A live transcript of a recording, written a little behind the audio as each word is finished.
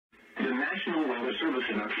National Weather Service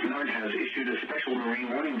in Oxnard has issued a special marine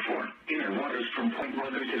warning for inner waters from Point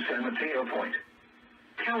Weather to San Mateo Point.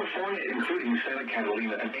 California, including Santa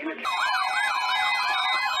Catalina and Ana.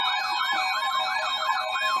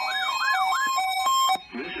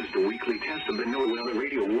 This is the weekly test of the NOAA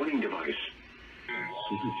radio warning device.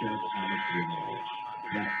 This is Sheriff Alex Ramirez.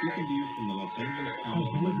 That speaking to you from the Los Angeles County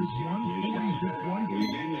Emergency Operations Center, where we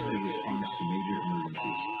manage the response to major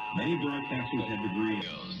emergencies. Many broadcasters have agreed.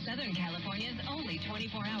 Southern California's only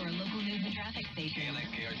 24-hour local news and traffic station.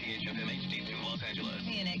 KNX KRTH FM HD2 Los Angeles.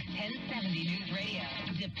 KNX 1070 News Radio.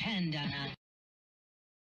 Depend on us.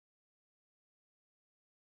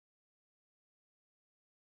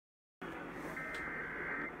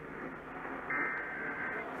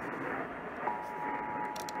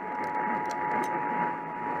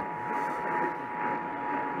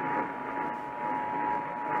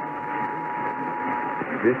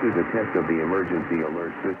 This is a test of the emergency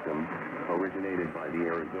alert system, originated by the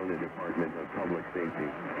Arizona Department of Public Safety.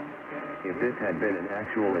 If this had been an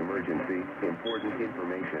actual emergency, important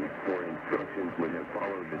information or instructions would have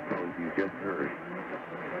followed the tones you just heard.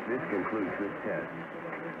 This concludes this test.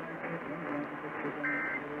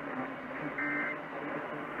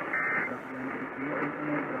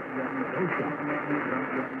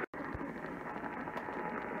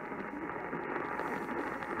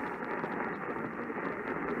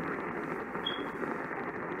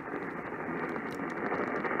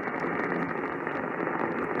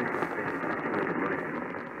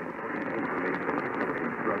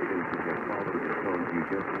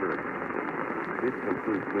 This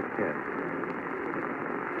concludes this test.